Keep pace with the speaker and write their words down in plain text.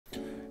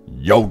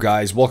Yo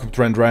guys, welcome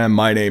to RenderRam.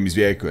 My name is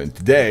Vieko, and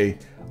today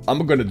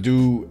I'm gonna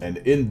do an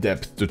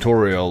in-depth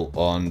tutorial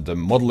on the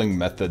modeling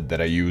method that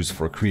I use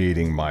for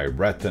creating my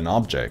Rattan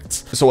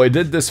objects. So I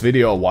did this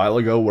video a while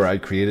ago where I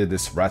created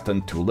this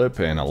Rattan tulip,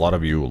 and a lot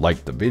of you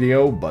liked the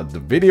video, but the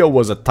video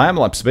was a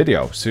time-lapse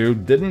video, so you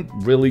didn't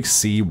really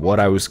see what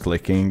I was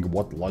clicking,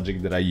 what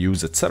logic did I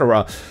use,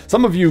 etc.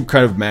 Some of you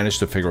kind of managed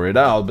to figure it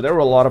out, but there were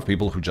a lot of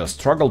people who just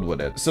struggled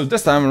with it. So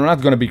this time I'm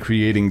not gonna be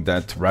creating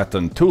that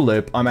Rattan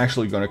tulip, I'm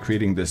actually gonna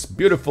creating this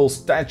beautiful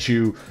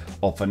statue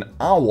of an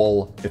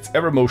owl. It's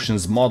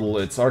Evermotion's model,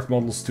 it's Arc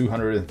Models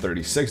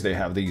 236. They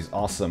have these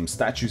awesome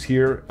statues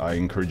here. I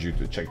encourage you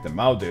to check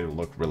them out, they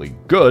look really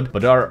good.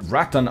 But our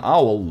Rattan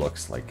owl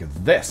looks like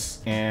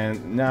this.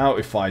 And now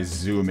if I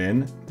zoom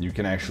in, you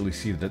can actually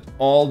see that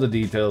all the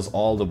details,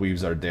 all the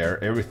weaves are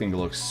there. Everything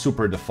looks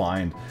super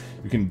defined.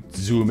 You can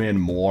zoom in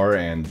more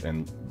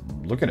and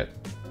look at it.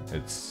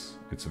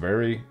 It's a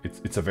very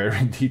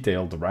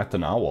detailed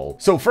Rattan owl.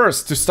 So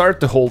first, to start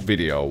the whole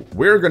video,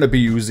 we're gonna be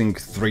using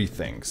three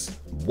things.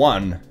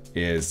 One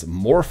is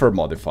morpher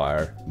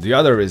modifier, the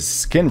other is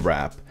skin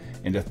wrap,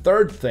 and the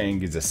third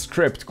thing is a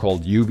script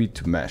called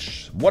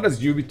UV2Mesh. What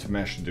does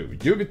UV2Mesh do?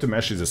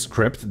 UV2Mesh is a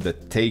script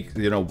that takes,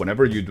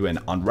 whenever you do an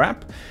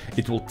unwrap,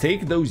 it will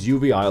take those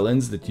UV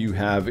islands that you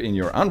have in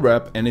your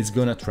unwrap and it's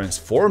gonna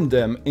transform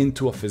them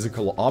into a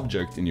physical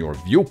object in your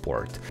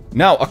viewport.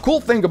 Now, a cool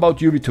thing about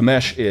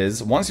UV2Mesh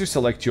is once you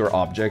select your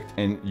object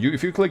and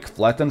if you click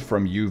flatten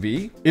from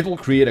UV, it will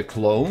create a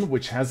clone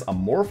which has a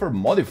morpher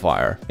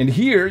modifier. And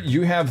here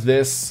you have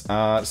this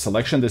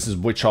selection. This is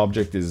which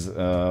object is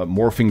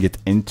morphing it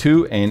into,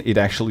 and it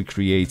actually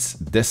creates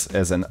this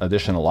as an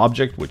additional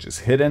object which is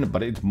hidden,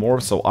 but it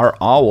morphs. So our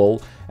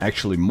owl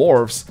actually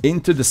morphs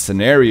into the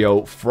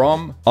scenario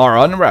from our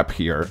unwrap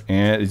here,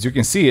 and as you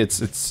can see, it's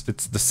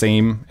the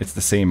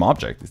same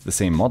object, it's the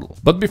same model.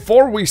 But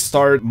before we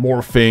start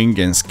morphing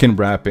and skin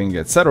wrapping,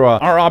 etc.,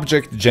 our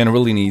object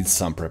generally needs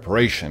some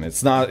preparation.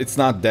 It's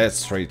not that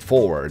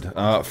straightforward.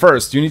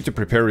 First, you need to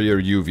prepare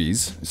your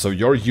UVs. So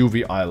your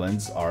UV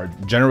islands are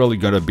generally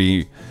gonna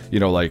be,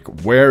 like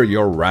where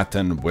your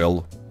Rattan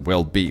will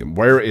be,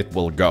 where it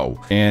will go.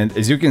 And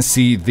as you can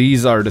see,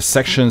 these are the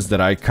sections that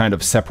I kind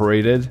of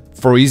separated.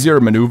 For easier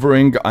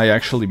maneuvering, I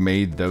actually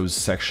made those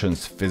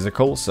sections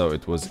physical, so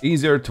it was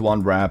easier to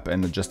unwrap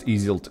and just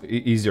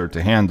easier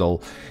to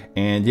handle.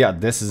 And yeah,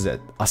 this is it.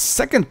 A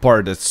second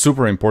part that's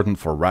super important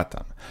for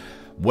Rattan.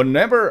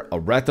 Whenever a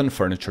Rattan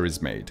furniture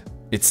is made,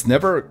 it's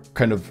never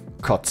kind of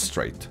cut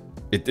straight.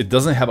 It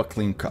doesn't have a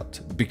clean cut,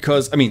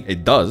 because, I mean,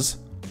 it does,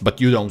 but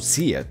you don't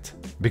see it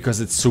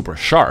because it's super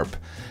sharp.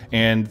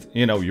 And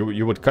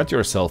you would cut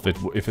yourself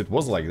if it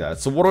was like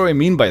that. So what do I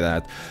mean by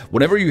that?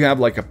 Whenever you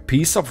have like a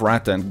piece of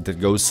rattan that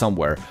goes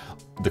somewhere,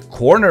 the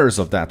corners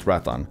of that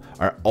rattan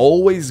are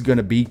always going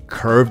to be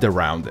curved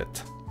around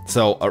it.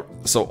 So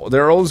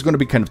they're always going to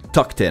be kind of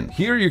tucked in.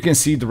 Here you can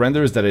see the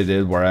renders that I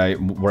did where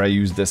I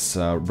used this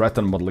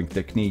Rattan modeling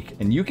technique,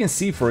 and you can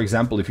see, for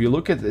example, if you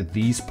look at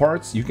these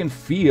parts, you can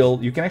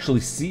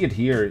actually see it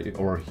here,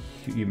 or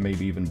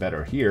maybe even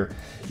better here.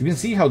 You can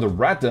see how the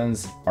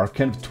rattans are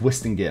kind of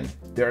twisting in.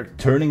 They're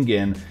turning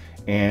in,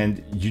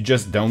 and you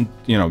just don't,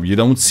 you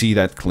don't see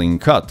that clean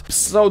cut.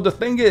 So the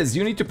thing is,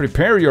 you need to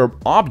prepare your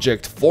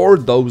object for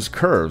those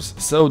curves.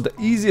 So the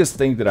easiest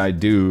thing that I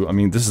do, I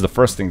mean, this is the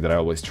first thing that I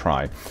always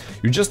try.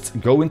 You just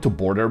go into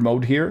border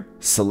mode here,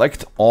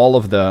 select all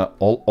of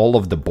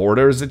the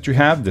borders that you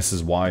have. This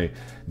is why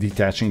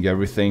detaching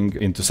everything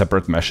into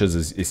separate meshes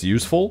is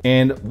useful.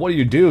 And what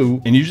you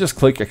do, and you just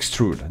click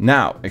extrude.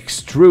 Now,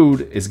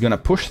 extrude is gonna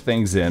push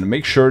things in.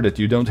 Make sure that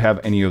you don't have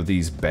any of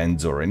these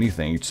bends or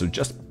anything. So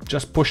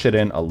just push it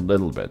in a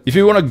little bit. If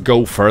you want to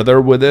go further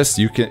with this,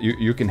 you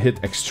can hit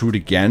extrude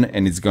again,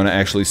 and it's gonna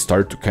actually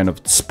start to kind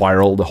of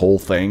spiral the whole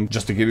thing.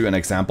 Just to give you an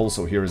example,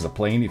 so here is a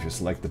plane. If you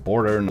select the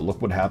border, and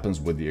look what happens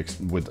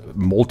with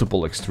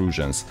multiple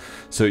extrusions.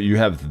 So you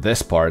have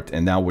this part,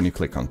 and now when you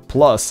click on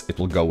plus, it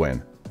will go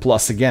in.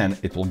 Plus again,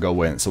 it will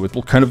go in. So it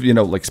will kind of,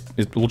 like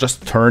it will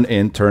just turn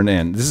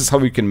in. This is how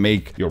you can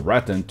make your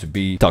Rattan to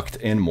be tucked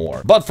in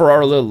more. But for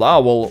our little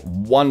owl,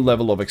 one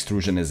level of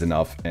extrusion is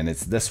enough, and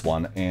it's this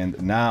one.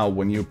 And now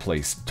when you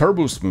place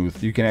Turbo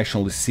Smooth, you can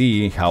actually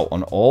see how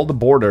on all the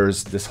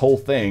borders, this whole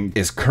thing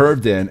is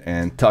curved in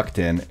and tucked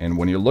in. And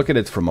when you look at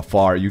it from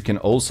afar, you can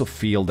also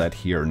feel that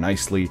here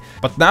nicely.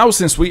 But now,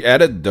 since we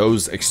added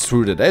those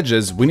extruded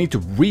edges, we need to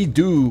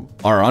redo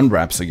our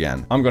unwraps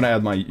again. I'm gonna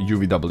add my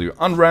UVW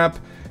unwrap.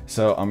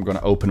 So I'm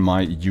gonna open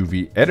my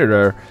UV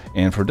editor,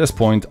 and for this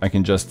point I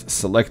can just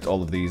select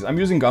all of these. I'm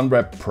using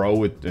Unwrap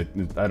Pro. I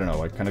don't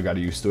know, I kind of got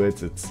used to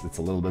it. It's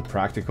a little bit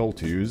practical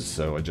to use,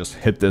 so I just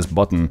hit this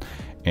button,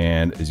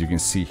 and as you can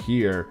see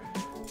here,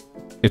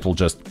 it will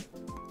just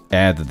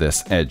add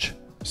this edge.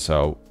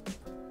 So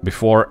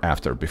before,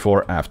 after,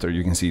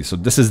 you can see. So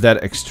this is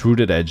that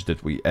extruded edge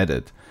that we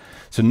added.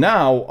 So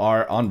now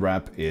our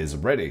unwrap is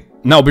ready.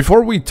 Now,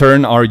 before we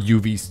turn our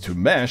UVs to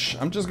mesh,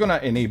 I'm just gonna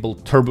enable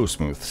Turbo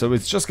Smooth. So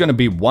it's just gonna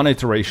be one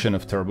iteration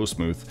of Turbo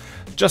Smooth,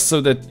 just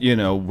so that, you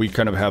know, we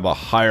kind of have a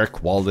higher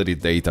quality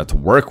data to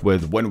work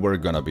with when we're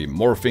gonna be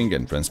morphing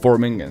and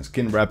transforming and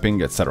skin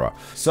wrapping, etc.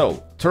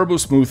 So Turbo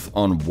Smooth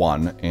on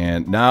 1,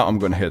 and now I'm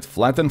gonna hit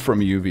Flatten from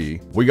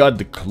UV. We got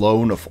the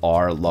clone of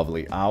our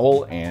lovely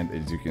owl, and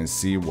as you can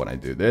see, when I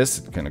do this,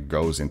 it kind of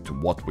goes into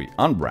what we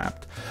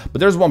unwrapped. But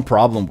there's one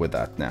problem with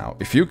that now.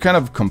 If you kind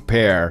of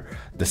compare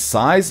the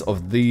size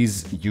of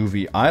these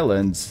UV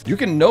islands, you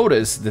can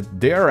notice that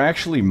they are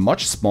actually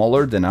much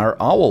smaller than our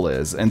owl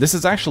is. And this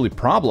is actually a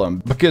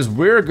problem because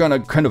we're gonna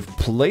kind of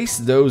place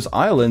those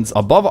islands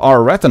above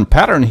our rattan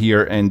pattern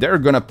here, and they're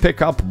gonna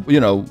pick up, you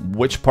know,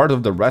 which part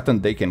of the rattan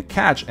they can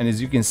catch. And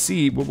as you can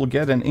see, we will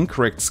get an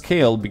incorrect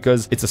scale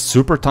because it's a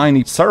super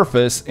tiny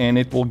surface and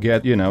it will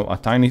get, you know, a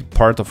tiny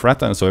part of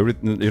rattan. So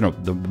everything, you know,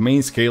 the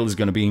main scale is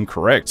gonna be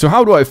incorrect. So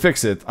how do I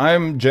fix it?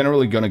 I'm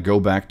generally gonna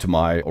go back to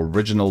my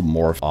original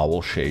morph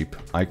owl shape.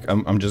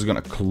 I'm just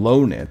gonna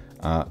clone it,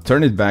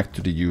 turn it back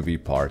to the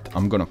UV part.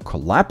 I'm gonna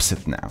collapse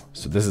it now.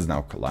 So this is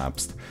now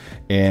collapsed.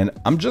 And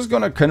I'm just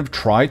gonna kind of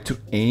try to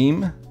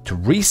aim to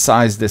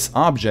resize this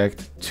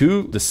object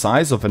to the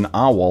size of an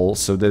owl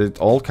so that it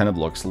all kind of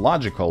looks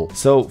logical.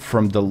 So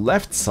from the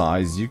left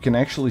side, you can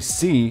actually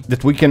see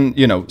that we can,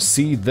 you know,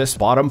 see this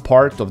bottom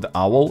part of the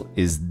owl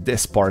is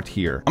this part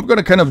here. I'm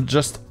gonna kind of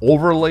just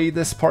overlay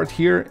this part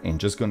here and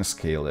just gonna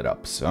scale it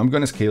up. So I'm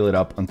gonna scale it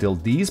up until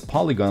these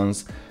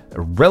polygons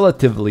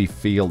relatively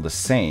feel the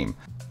same.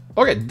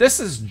 Okay,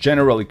 this is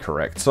generally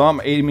correct. So I'm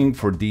aiming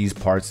for these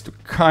parts to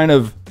kind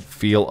of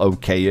feel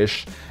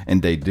okay-ish,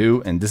 and they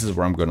do, and this is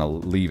where I'm gonna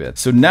leave it.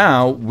 So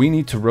now we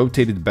need to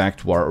rotate it back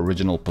to our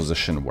original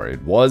position where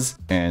it was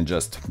and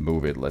just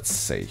move it, let's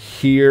say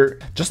here.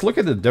 Just look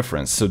at the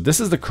difference. So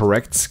this is the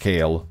correct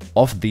scale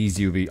of these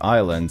UV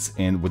islands,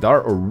 and with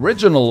our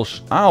original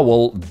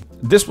owl,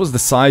 this was the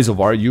size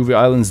of our UV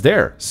islands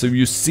there. So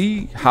you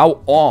see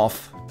how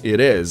off it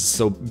is,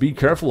 so be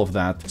careful of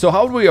that. So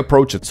how do we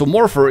approach it? So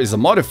morpher is a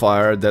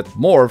modifier that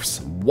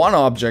morphs one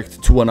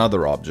object to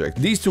another object.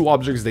 These two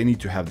objects, they need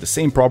to have the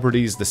same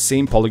properties, the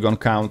same polygon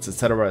counts,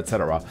 etc,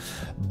 etc.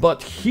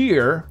 But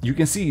here you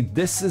can see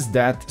this is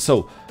that.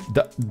 So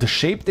the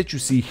shape that you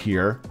see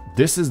here,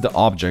 this is the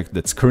object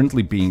that's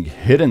currently being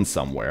hidden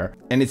somewhere,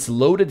 and it's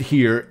loaded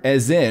here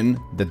as in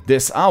that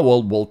this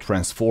owl will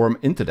transform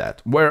into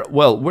that.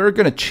 Well, we're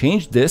gonna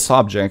change this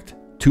object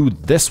to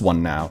this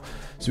one now.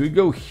 So we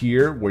go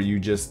here where you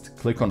just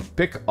click on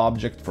pick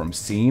object from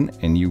scene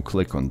and you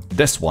click on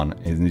this one,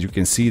 and you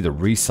can see the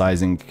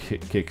resizing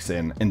kicks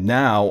in. And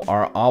now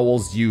our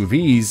owl's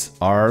UVs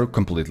are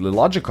completely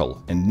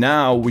logical. And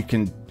now we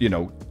can, you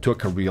know,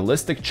 took a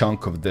realistic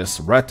chunk of this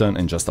rattan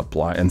and just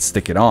apply and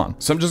stick it on.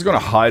 So I'm just gonna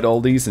hide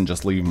all these and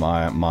just leave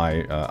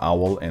my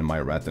owl and my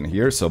rattan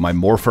here. So my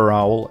morpher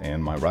owl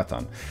and my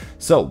rattan.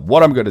 So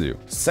what I'm gonna do,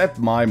 set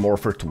my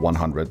morpher to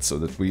 100 so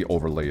that we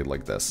overlay it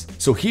like this.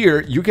 So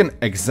here you can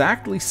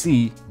exactly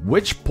see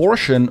which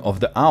portion of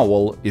the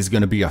owl is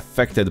gonna be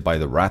affected by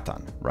the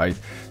rattan, right?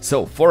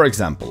 So for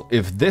example,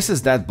 if this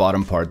is that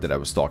bottom part that I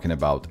was talking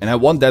about, and I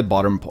want that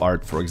bottom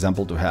part, for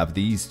example, to have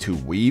these two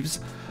weaves,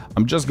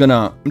 I'm just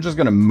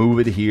gonna move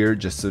it here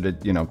just so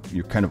that, you know,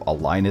 you kind of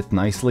align it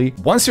nicely.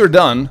 Once you're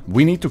done,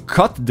 we need to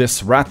cut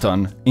this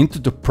rattan into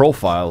the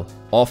profile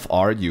of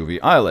our UV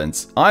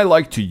islands. I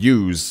like to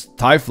use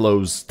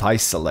Tyflow's Tie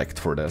Select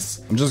for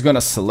this. I'm just gonna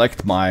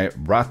select my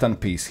rattan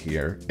piece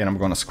here and I'm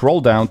gonna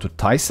scroll down to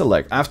Tie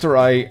Select. After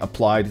I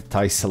applied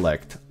Tie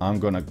Select, I'm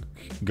gonna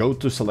go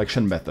to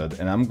selection method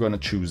and I'm gonna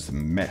choose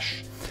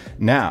mesh.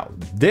 Now,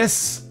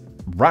 this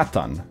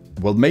rattan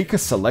will make a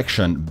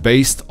selection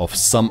based off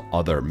some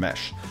other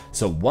mesh.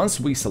 So once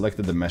we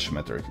selected the mesh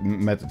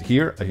method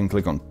here, I can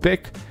click on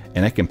pick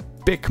and I can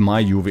pick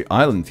my UV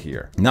island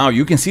here. Now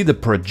you can see the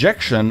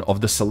projection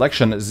of the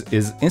selection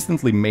is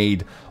instantly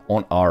made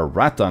on our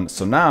rattan.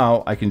 So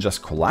now I can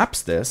just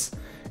collapse this,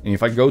 and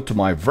if I go to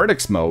my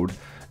vertex mode,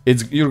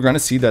 you're gonna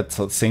see that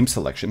same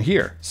selection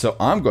here. So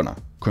I'm gonna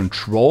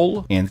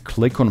control and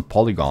click on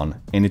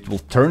polygon and it will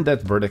turn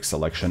that vertex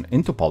selection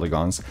into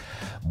polygons.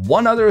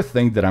 One other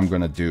thing that I'm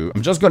gonna do,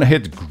 I'm just gonna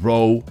hit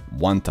grow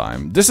one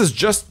time. This is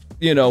just,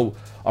 you know,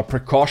 a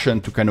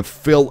precaution to kind of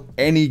fill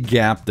any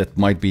gap that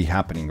might be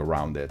happening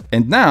around it.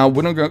 And now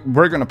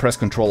we're gonna press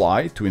Ctrl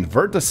I to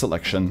invert the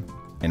selection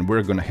and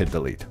we're gonna hit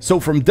delete. So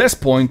from this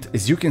point,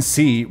 as you can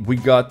see, we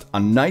got a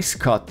nice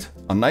cut,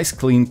 a nice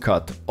clean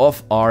cut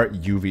of our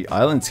UV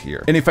islands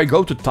here. And if I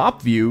go to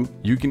top view,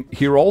 you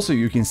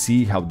can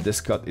see how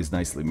this cut is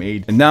nicely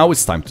made. And now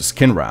it's time to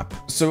skin wrap.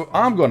 So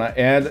I'm gonna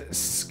add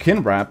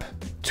skin wrap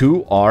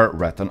to our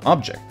rattan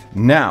object.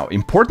 Now,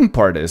 important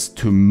part is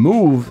to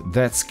move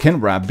that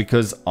skin wrap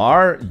because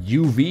our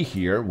UV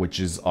here, which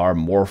is our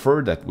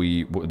morpher that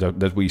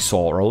we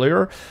saw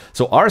earlier,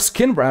 so our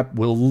skin wrap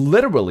will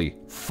literally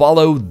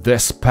follow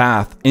this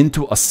path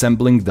into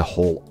assembling the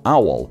whole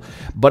owl.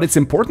 But it's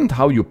important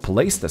how you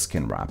place the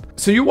skin wrap.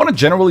 So you want to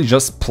generally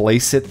just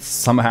place it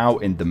somehow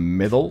in the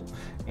middle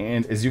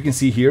And as you can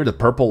see here, the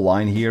purple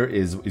line here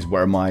is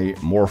where my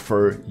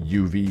Morpher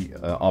UV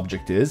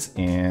object is.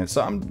 And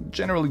so I'm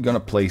generally gonna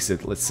place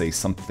it, let's say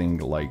something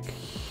like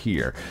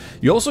here.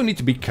 You also need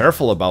to be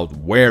careful about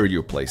where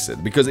you place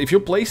it, because if you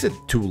place it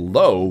too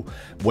low,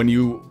 when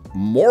you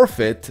morph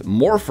it,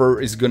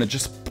 Morpher is gonna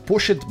just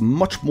push it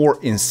much more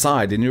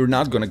inside and you're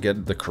not gonna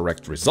get the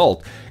correct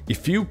result.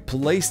 If you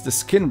place the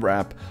skin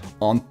wrap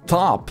on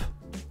top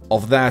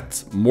of that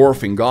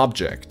morphing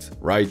object,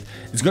 right,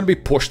 it's going to be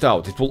pushed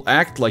out. It will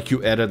act like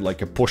you added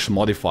like a push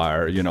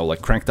modifier, you know, like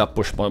cranked up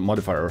push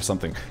modifier or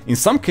something. In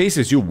some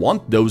cases, you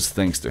want those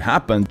things to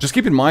happen. Just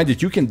keep in mind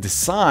that you can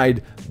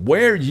decide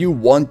where you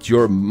want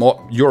your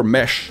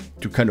mesh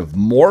to kind of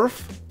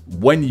morph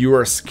when you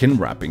are skin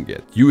wrapping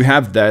it. You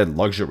have that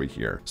luxury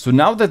here. So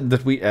now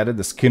that we added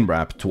the skin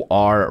wrap to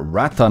our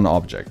Rattan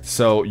object,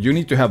 so you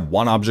need to have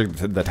one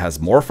object that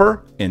has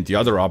Morpher and the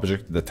other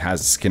object that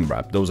has skin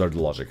wrap. Those are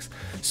the logics.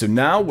 So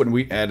now when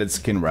we added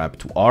skin wrap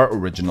to our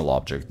original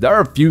object, there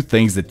are a few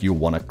things that you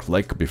want to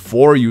click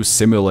before you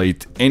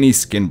simulate any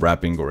skin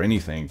wrapping or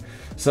anything.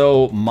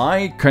 So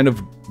my kind of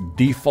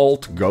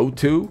default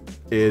go-to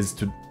is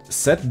to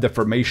set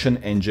deformation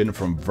engine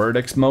from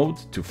vertex mode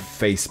to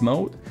face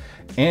mode,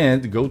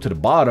 and go to the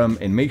bottom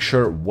and make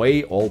sure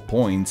weigh all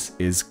points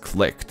is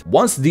clicked.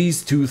 Once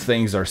these two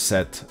things are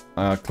set,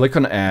 click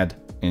on add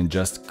and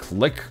just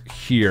click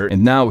here.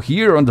 And now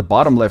here on the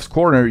bottom left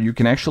corner, you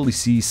can actually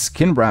see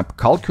skin wrap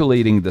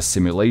calculating the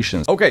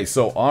simulations. Okay,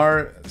 so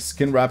our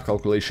skin wrap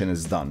calculation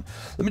is done.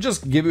 Let me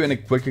just give you a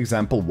quick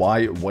example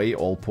why weigh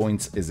all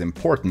points is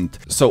important.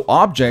 So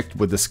object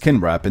with the skin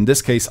wrap, in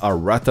this case our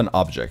Rattan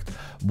object,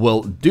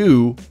 will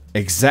do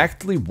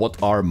exactly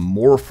what our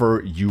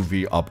Morpher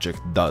UV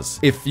object does.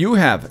 If you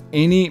have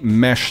any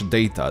mesh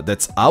data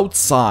that's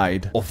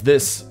outside of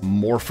this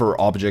Morpher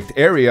object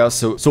area,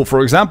 so for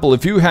example,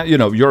 if you have, you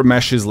know, your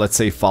mesh is, let's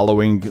say,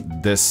 following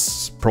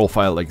this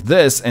profile like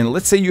this, and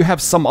let's say you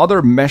have some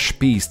other mesh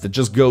piece that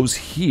just goes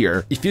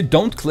here, if you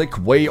don't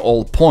click weigh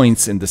all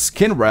points in the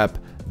skin wrap,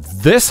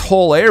 this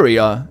whole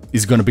area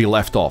is going to be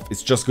left off.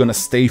 It's just going to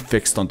stay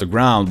fixed on the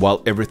ground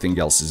while everything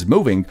else is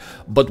moving.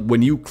 But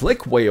when you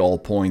click weigh all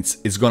points,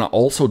 it's going to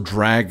also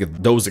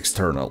drag those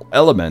external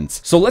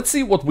elements. So let's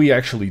see what we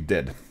actually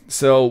did.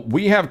 So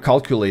we have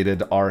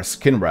calculated our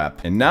skin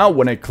wrap. And now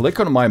when I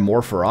click on my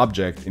Morpher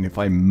object, and if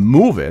I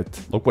move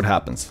it, look what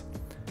happens.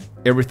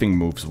 Everything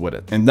moves with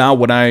it. And now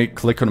when I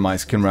click on my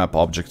skin wrap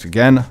object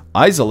again,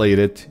 isolate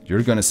it,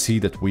 you're gonna see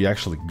that we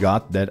actually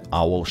got that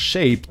owl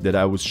shape that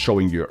I was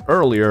showing you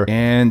earlier.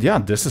 And yeah,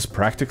 this is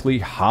practically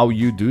how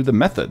you do the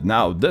method.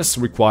 Now this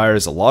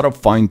requires a lot of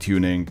fine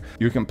tuning.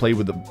 You can play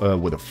with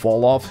a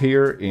fall off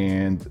here,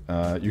 and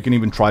you can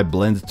even try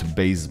blend to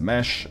base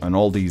mesh and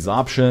all these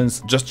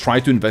options. Just try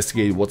to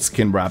investigate what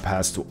skin wrap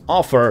has to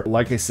offer.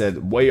 Like I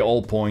said, weigh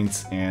all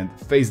points and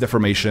face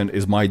deformation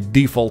is my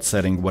default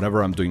setting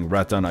whenever I'm doing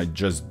Rattan. I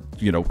just,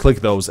 you know,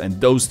 click those,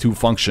 and those two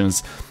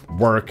functions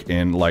work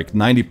in like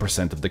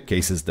 90% of the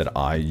cases that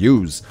I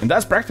use. And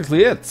that's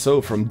practically it.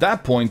 So from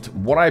that point,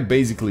 what I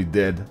basically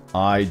did,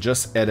 I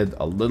just added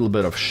a little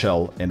bit of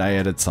shell, and I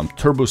added some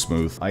turbo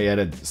smooth. I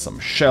added some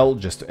shell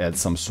just to add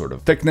some sort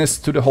of thickness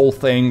to the whole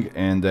thing,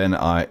 and then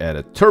I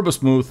added turbo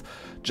smooth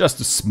just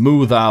to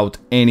smooth out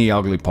any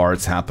ugly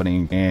parts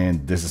happening.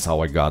 And this is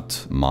how I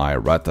got my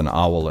Rattan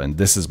owl, and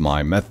this is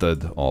my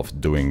method of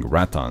doing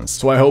Rattans.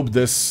 So I hope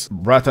this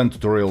Rattan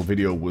tutorial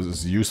video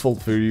was useful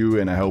for you,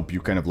 and I hope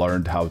you kind of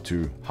learned how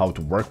to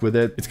work with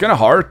it. It's kind of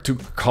hard to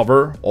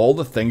cover all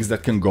the things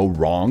that can go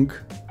wrong,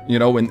 you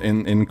know,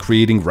 in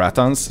creating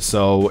Rattans,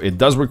 so it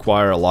does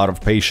require a lot of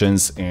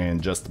patience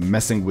and just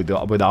messing with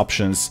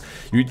options.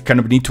 You kind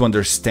of need to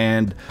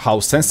understand how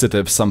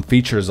sensitive some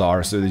features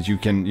are so that you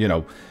can, you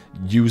know,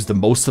 use the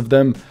most of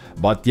them.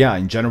 But yeah,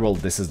 in general,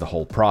 this is the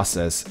whole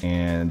process,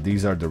 and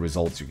these are the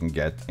results you can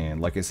get. And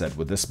like I said,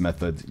 with this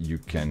method, you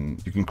can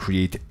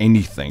create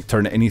anything,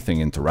 turn anything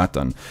into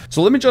Rattan.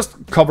 So let me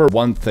just cover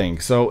one thing.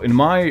 So in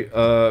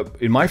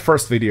my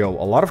first video,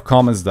 a lot of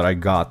comments that I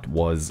got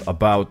was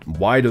about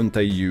why don't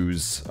I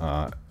use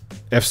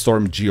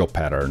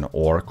FStormGeoPattern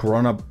or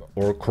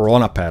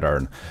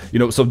CoronaPattern. You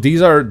know, so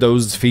these are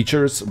those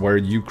features where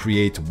you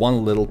create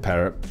one little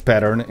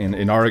pattern.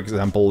 In our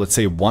example, let's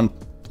say one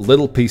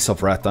little piece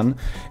of Rattan,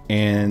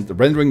 and the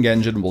rendering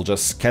engine will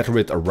just scatter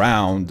it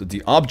around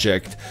the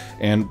object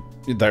and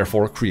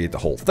therefore create the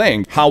whole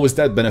thing. How is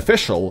that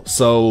beneficial?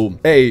 So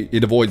A,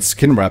 it avoids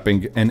skin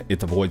wrapping and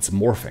it avoids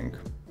morphing.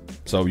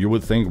 So you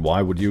would think,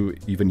 why would you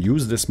even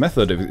use this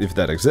method if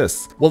that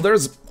exists? Well,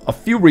 there's a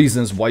few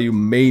reasons why you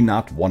may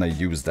not want to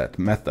use that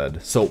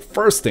method. So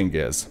first thing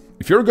is,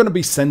 if you're going to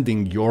be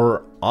sending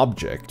your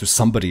object to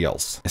somebody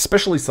else,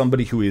 especially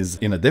somebody who is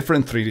in a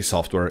different 3D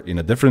software, in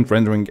a different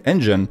rendering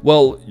engine,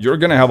 well, you're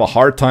going to have a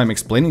hard time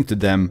explaining to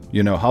them,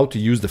 you know, how to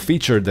use the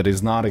feature that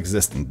is not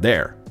existent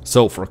there.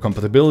 So for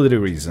compatibility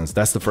reasons,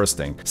 that's the first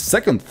thing.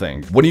 Second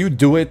thing, when you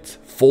do it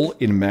full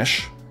in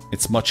mesh,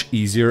 it's much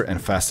easier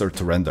and faster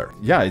to render.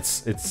 Yeah,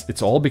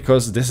 it's all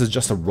because this is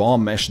just a raw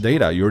mesh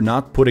data. You're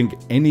not putting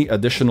any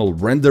additional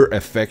render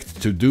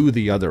effect to do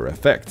the other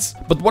effects.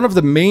 But one of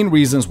the main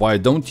reasons why I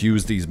don't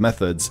use these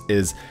methods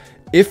is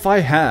if I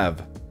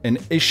have an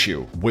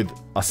issue with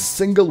a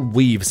single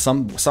weave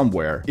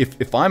somewhere,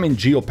 if I'm in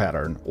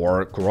GeoPattern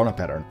or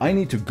CoronaPattern, I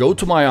need to go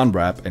to my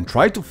unwrap and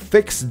try to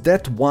fix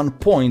that one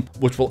point,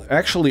 which will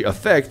actually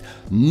affect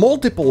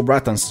multiple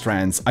Rattan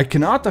strands. I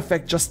cannot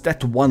affect just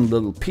that one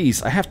little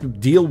piece. I have to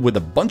deal with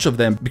a bunch of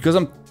them because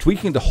I'm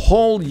tweaking the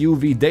whole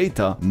UV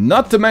data,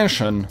 not to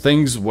mention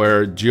things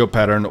where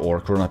GeoPattern or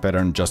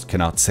CoronaPattern just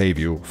cannot save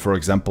you. For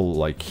example,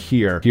 like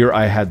here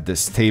I had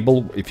this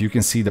table. If you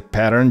can see, the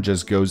pattern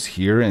just goes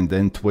here and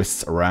then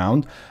twists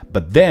around.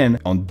 But then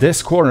on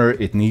this corner,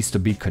 it needs to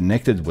be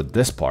connected with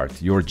this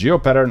part. Your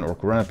GeoPattern or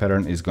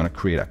CoronaPattern is going to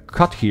create a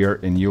cut here,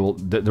 and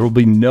there will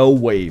be no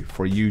way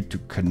for you to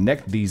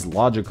connect these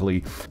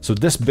logically. So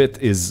this bit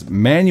is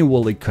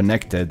manually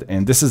connected,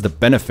 and this is the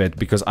benefit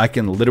because I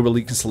can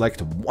literally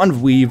select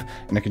one weave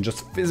and I can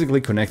just physically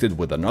connect it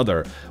with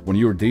another. When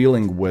you're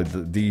dealing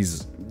with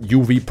these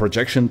UV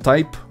projection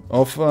type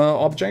of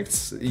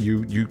objects,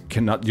 you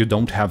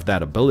don't have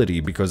that ability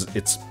because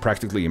it's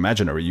practically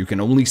imaginary. You can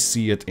only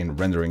see it in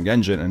rendering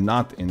engine and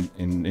not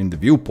in the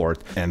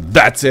viewport. And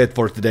that's it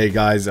for today,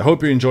 guys. I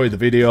hope you enjoyed the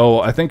video.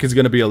 I think it's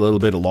gonna be a little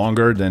bit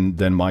longer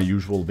than my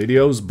usual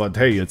videos, but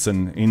hey, it's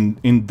an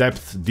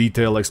in-depth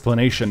detail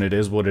explanation. It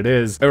is what it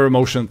is.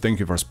 AeroMotion, thank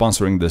you for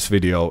sponsoring this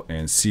video,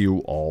 and see you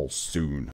all soon.